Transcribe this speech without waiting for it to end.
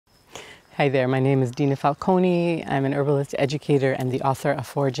Hi there, my name is Dina Falconi. I'm an herbalist educator and the author of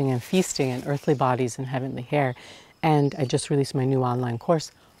Foraging and Feasting and Earthly Bodies and Heavenly Hair. And I just released my new online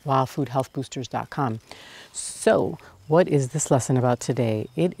course, wildfoodhealthboosters.com. So, what is this lesson about today?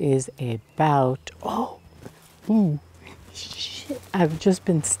 It is about, shit, I've just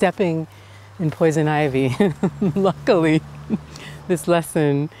been stepping in poison ivy. Luckily, this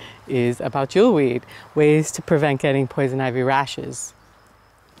lesson is about jewelweed, ways to prevent getting poison ivy rashes.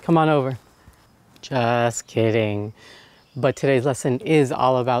 Come on over. Just kidding. But today's lesson is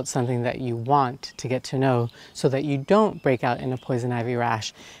all about something that you want to get to know so that you don't break out in a poison ivy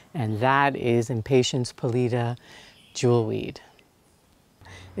rash, and that is Impatiens Pallida jewelweed.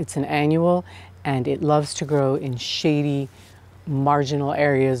 It's an annual and it loves to grow in shady, marginal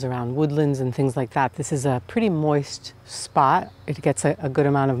areas around woodlands and things like that. This is a pretty moist spot. It gets a good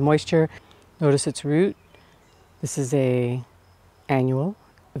amount of moisture. Notice its root. This is a annual.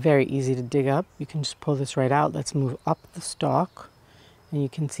 Very easy to dig up. You can just pull this right out. Let's move up the stalk. And you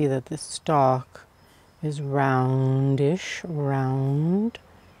can see that this stalk is roundish, round.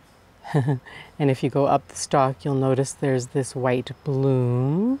 And if you go up the stalk, you'll notice there's this white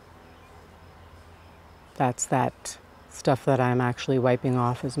bloom. That's that stuff that I'm actually wiping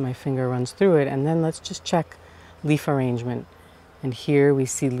off as my finger runs through it. And then let's just check leaf arrangement. And here we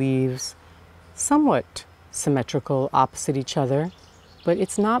see leaves somewhat symmetrical, opposite each other. But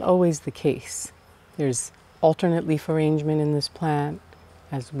it's not always the case. There's alternate leaf arrangement in this plant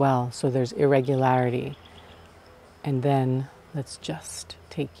as well, so there's irregularity. And then let's just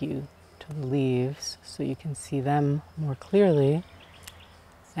take you to the leaves so you can see them more clearly.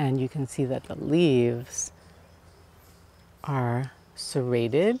 And you can see that the leaves are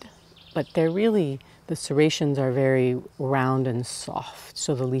serrated, but they're really, the serrations are very round and soft.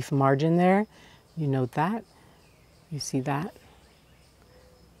 So the leaf margin there, you note that, you see that?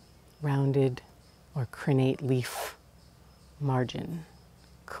 Rounded or crenate leaf margin.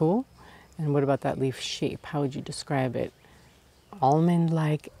 Cool. And what about that leaf shape? How would you describe it?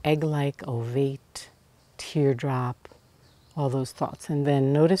 Almond-like, egg-like, ovate, teardrop, all those thoughts. And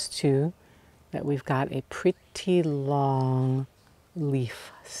then notice too that we've got a pretty long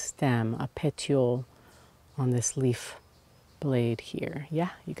leaf stem, a petiole on this leaf blade here. Yeah,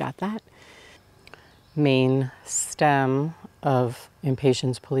 you got that? Main stem of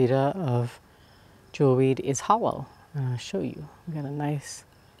Impatiens Pallida of jewelweed is hollow. I'll show you. We got a nice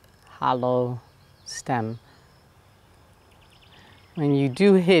hollow stem. When you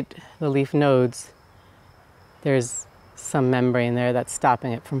do hit the leaf nodes, there's some membrane there that's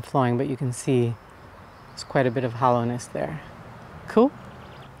stopping it from flowing, but you can see there's quite a bit of hollowness there. Cool?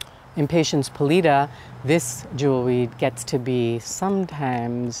 Impatiens Pallida, this jewelweed gets to be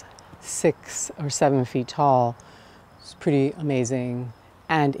sometimes 6 or 7 feet tall. It's pretty amazing.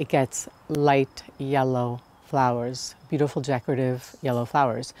 And it gets light yellow flowers, beautiful decorative yellow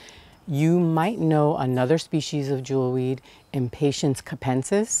flowers. You might know another species of jewelweed, Impatiens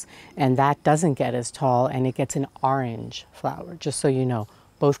capensis, and that doesn't get as tall and it gets an orange flower, just so you know.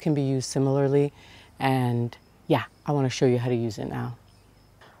 Both can be used similarly, and yeah, I want to show you how to use it now.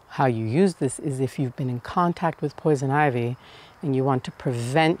 How you use this is if you've been in contact with poison ivy and you want to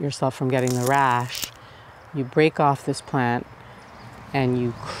prevent yourself from getting the rash, you break off this plant and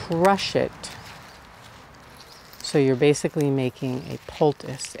you crush it. So you're basically making a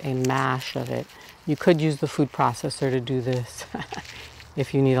poultice, a mash of it. You could use the food processor to do this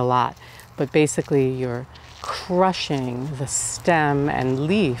if you need a lot. But basically you're crushing the stem and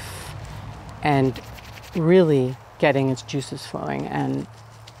leaf and really getting its juices flowing and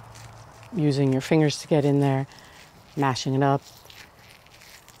using your fingers to get in there, mashing it up.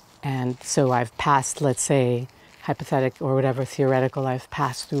 And so I've passed, let's say, hypothetical or whatever, theoretical, I've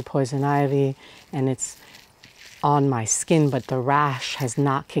passed through poison ivy and it's on my skin, but the rash has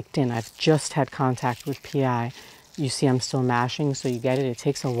not kicked in. I've just had contact with PI. You see I'm still mashing, so you get it. It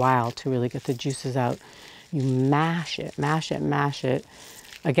takes a while to really get the juices out. You mash it, mash it, mash it.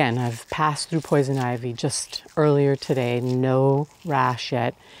 Again, I've passed through poison ivy just earlier today, no rash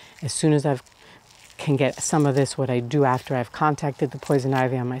yet. As soon as I can get some of this, what I do after I've contacted the poison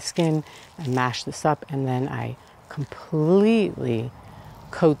ivy on my skin, I mash this up and then I completely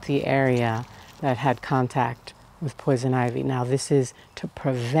coat the area that had contact with poison ivy. Now this is to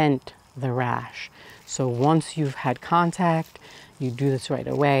prevent the rash. So once you've had contact, you do this right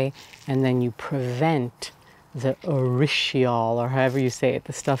away and then you prevent the urushiol, or however you say it,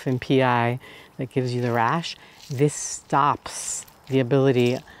 the stuff in PI that gives you the rash. This stops the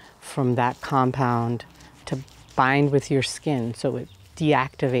ability from that compound to bind with your skin, so it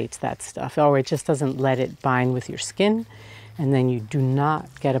deactivates that stuff, or it just doesn't let it bind with your skin, and then you do not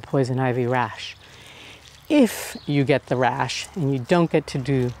get a poison ivy rash. If you get the rash and you don't get to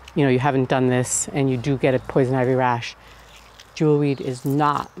do, you haven't done this and you do get a poison ivy rash, Jewelweed is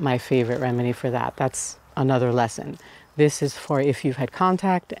not my favorite remedy for that. That's another lesson. This is for if you've had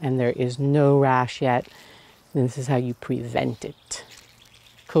contact and there is no rash yet, then this is how you prevent it.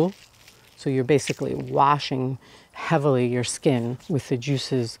 Cool? So you're basically washing heavily your skin with the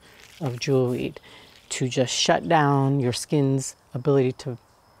juices of Jewelweed to just shut down your skin's ability to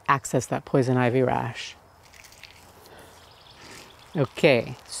access that poison ivy rash.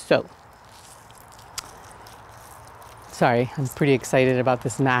 Okay, so, sorry, I'm pretty excited about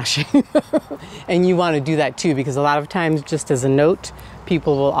this mashing. And you want to do that too, because a lot of times, just as a note,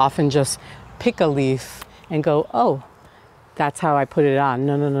 people will often just pick a leaf and go, oh, that's how I put it on.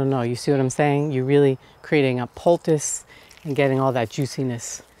 No, no, no, no. You see what I'm saying? You're really creating a poultice and getting all that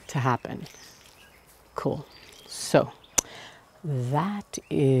juiciness to happen. Cool. So that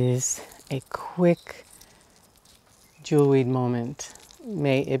is a quick Jewelweed moment.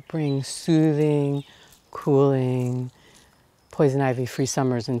 May it bring soothing, cooling, poison ivy free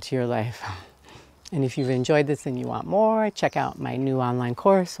summers into your life. And if you've enjoyed this and you want more, check out my new online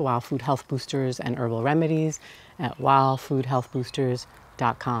course, Wild Food Health Boosters and Herbal Remedies, at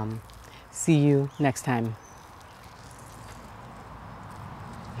wildfoodhealthboosters.com. See you next time.